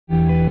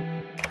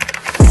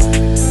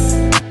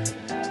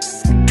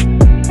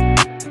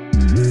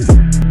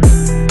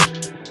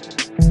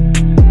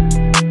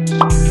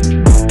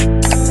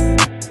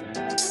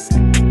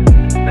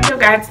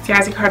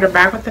Carter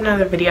back with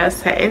another video.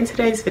 So in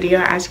today's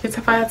video, as you can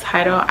tell by the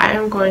title, I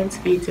am going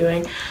to be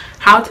doing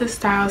how to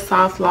style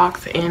soft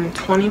locks in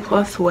 20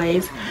 plus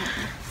ways.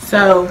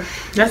 So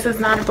this is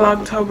not a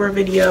Vlogtober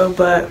video,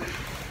 but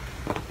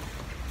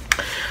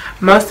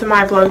most of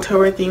my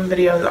Vlogtober themed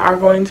videos are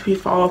going to be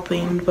fall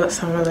themed, but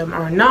some of them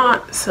are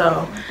not.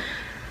 So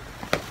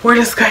we're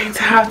just going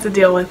to have to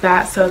deal with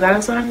that. So that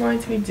is what I'm going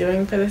to be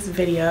doing for this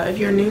video. If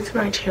you're new to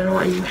my channel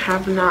and you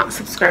have not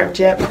subscribed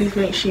yet, please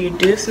make sure you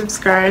do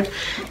subscribe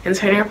and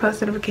turn on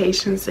post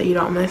notifications so you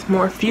don't miss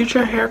more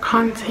future hair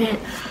content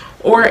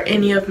or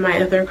any of my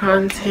other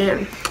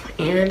content.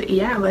 And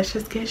yeah, let's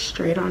just get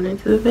straight on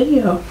into the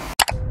video.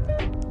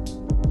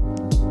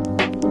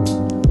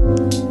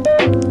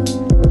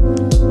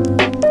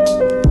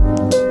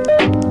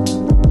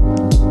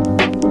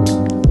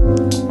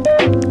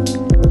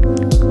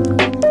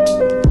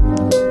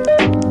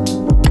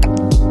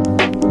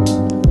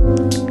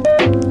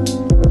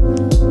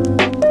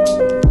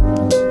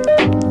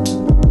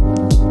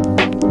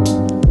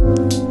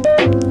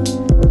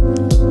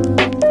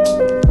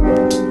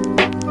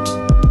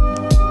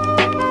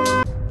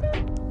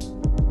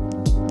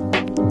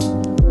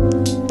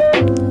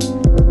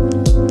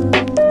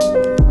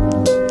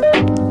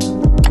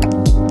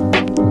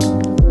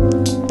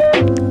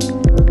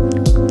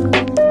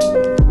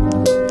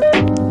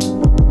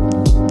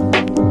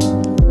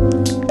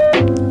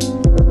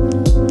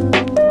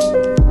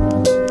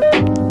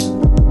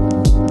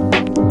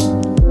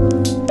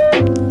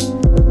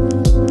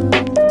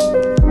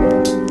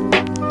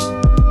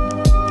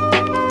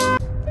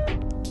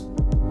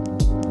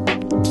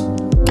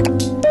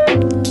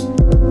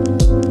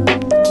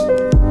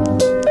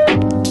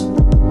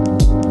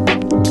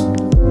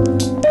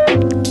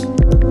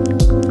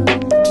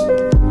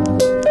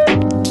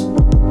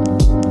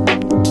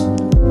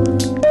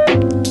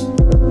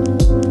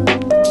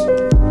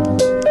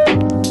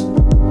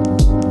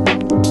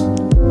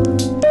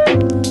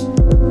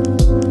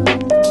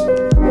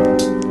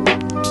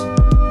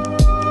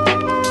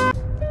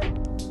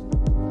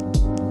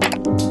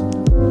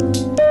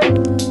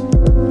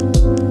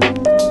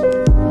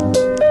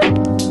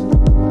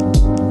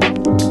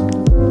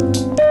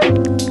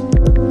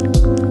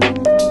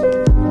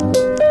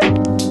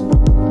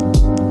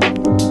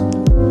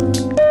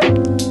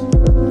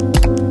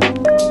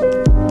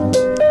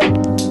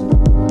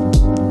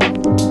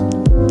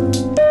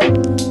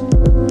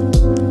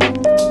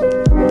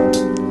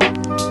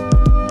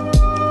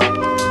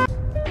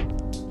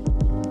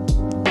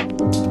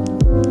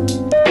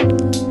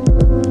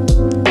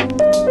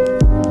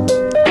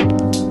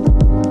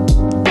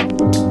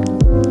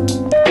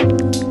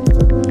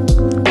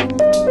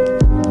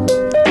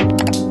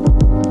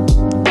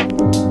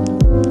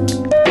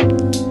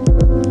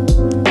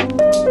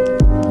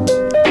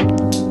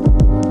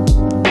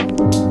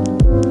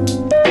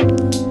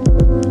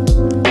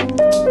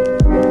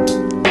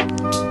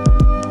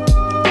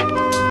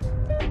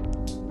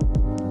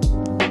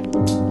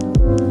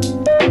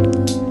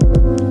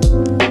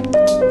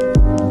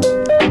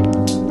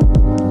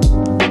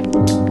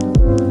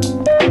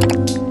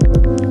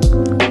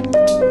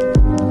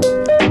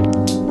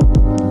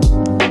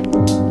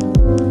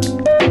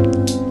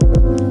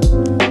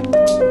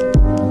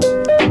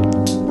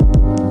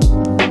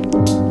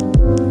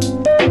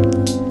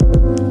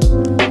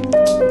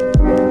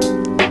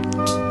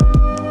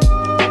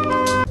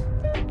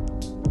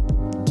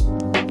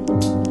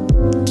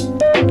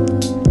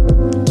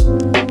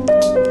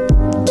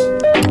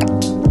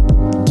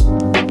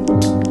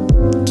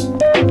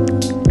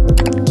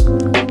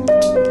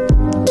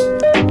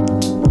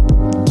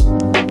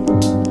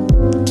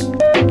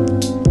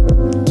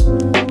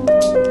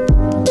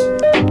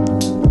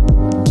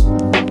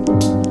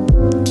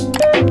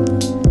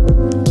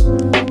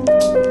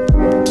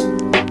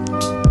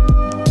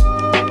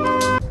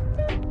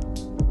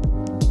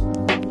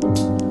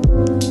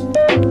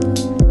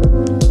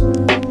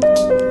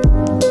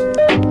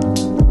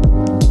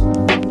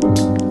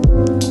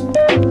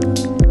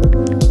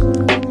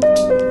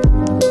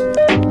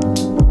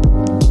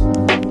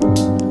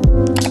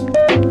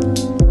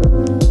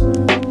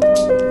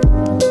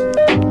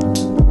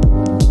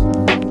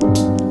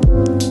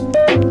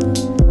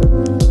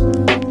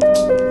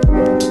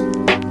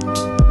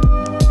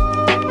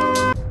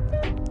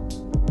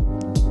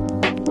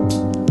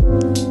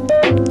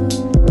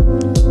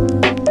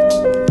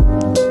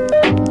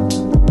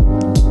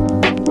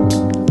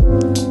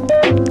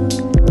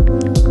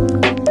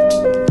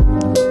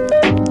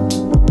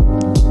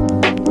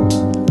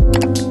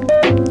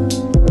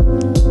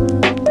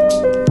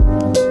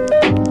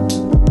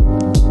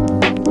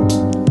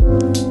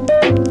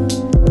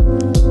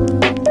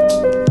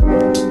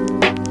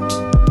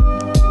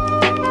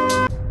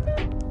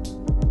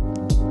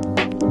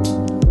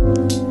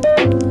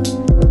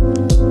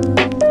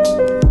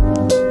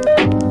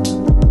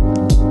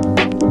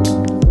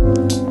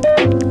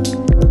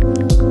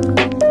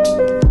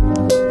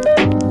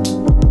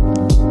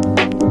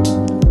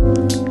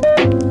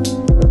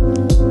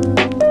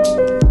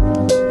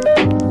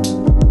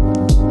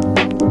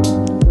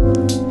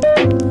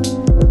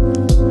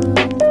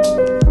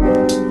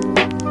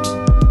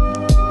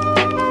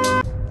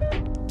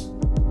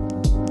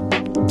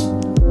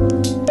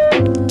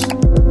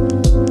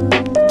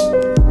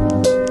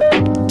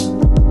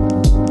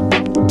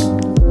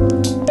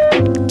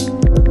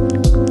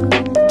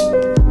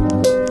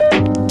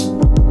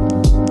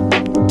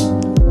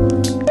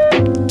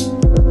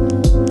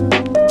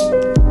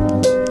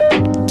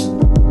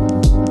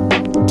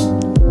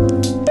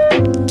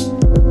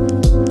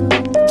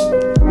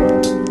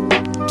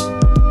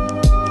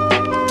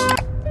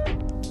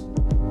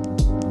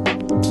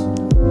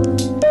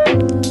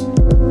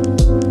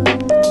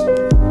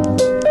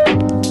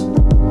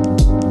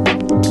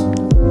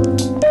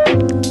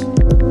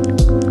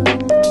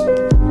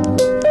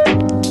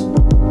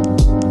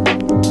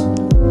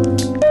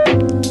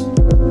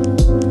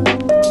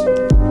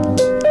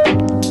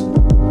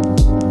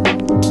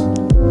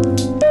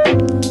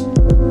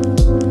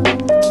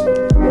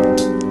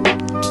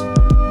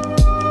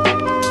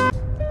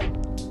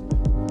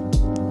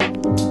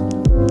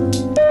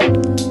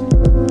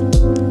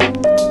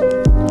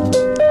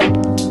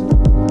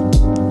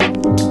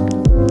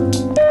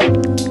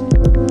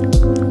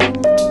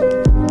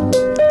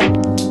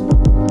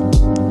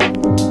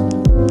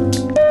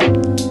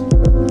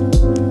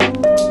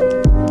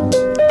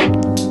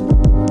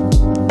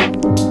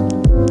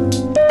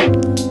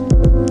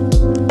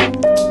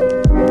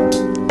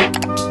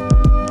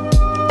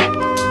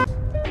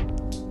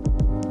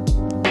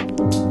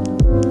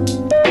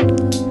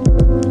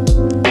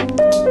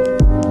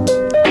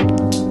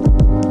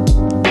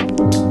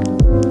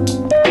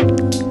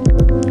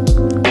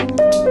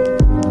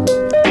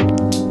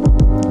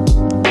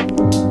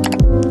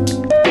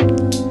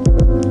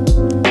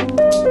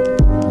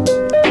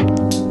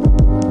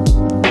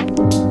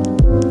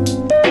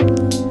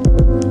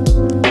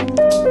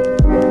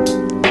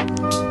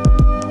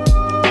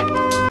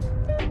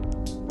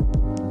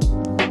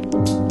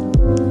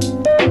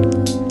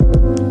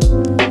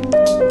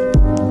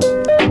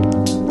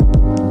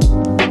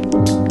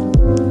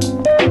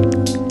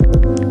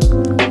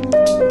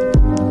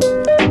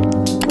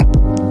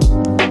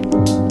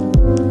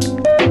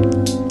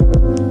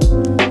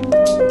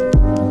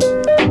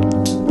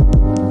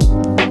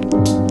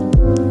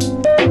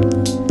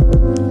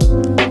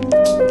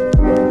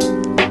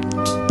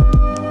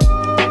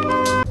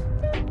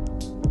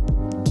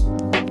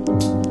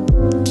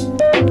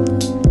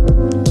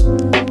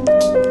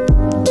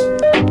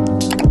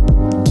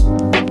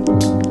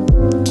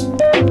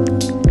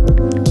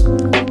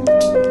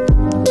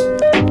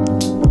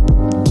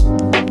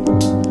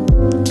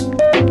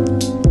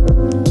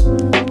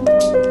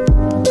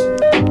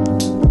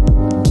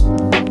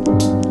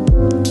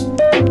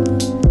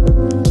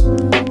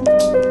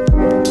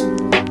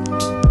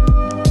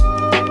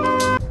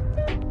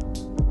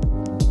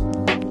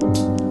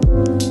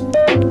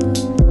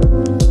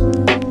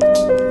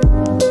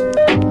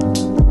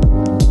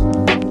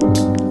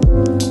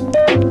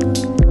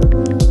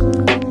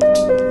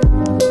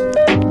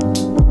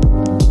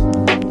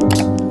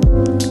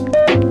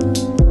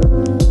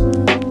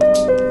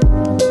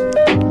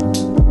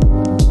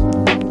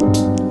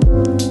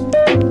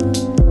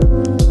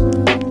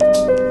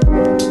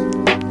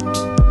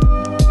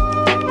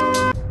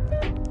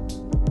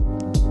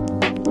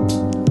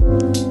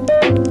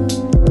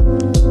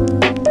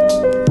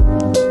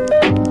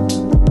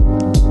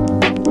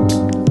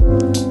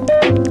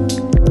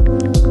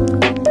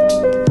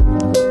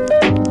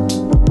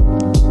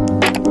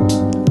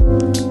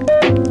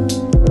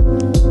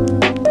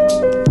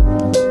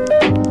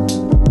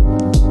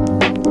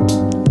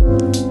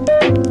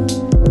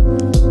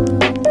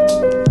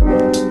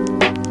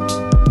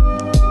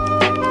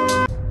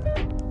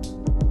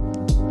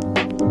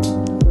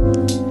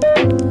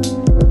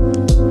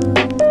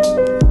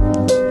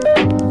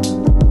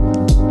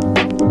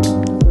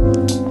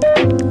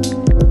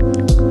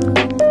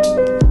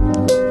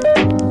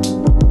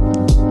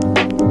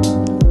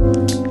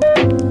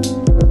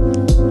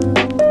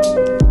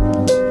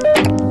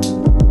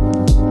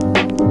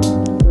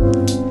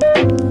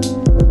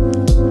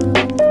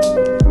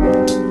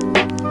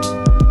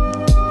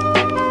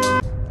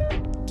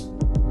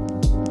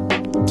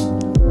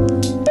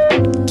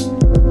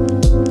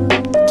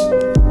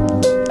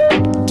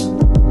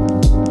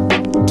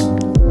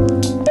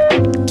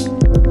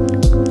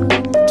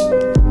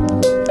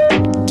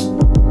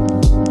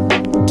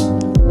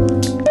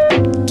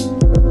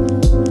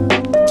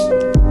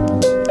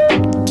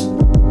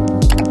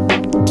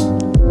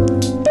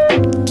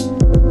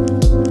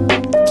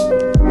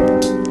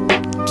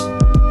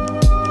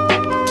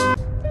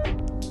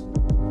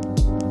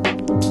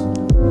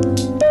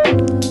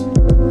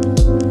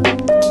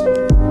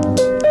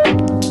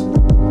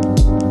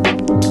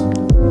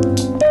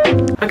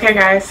 Okay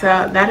guys, so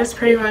that is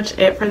pretty much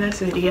it for this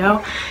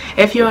video.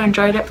 If you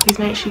enjoyed it, please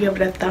make sure you give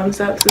it a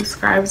thumbs up,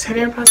 subscribe, turn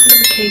on post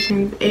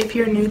notifications. If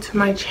you're new to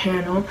my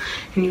channel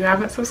and you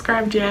haven't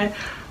subscribed yet,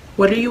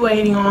 what are you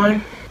waiting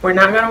on? We're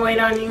not gonna wait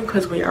on you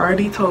because we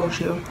already told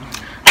you.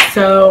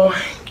 So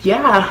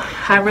yeah,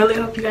 I really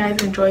hope you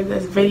guys enjoyed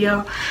this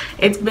video.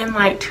 It's been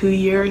like 2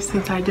 years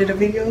since I did a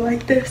video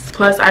like this.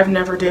 Plus, I've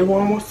never did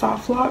one with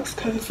soft locks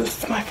because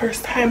this is my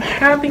first time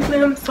having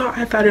them. So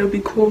I thought it would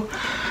be cool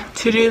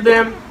to do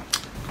them.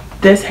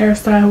 This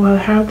hairstyle will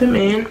have them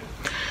in.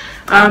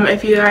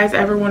 If you guys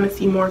ever want to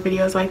see more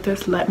videos like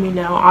this, let me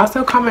know.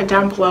 Also, comment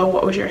down below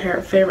what was your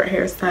favorite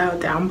hairstyle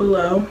down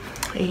below.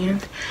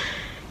 And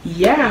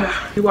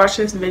yeah, if you watch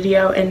this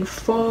video in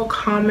full,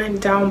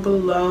 comment down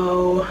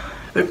below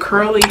the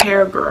curly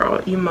hair girl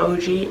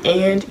emoji.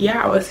 And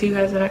yeah, I will see you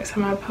guys the next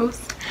time I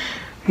post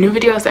new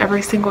videos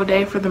every single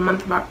day for the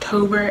month of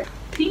October.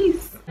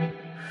 Peace.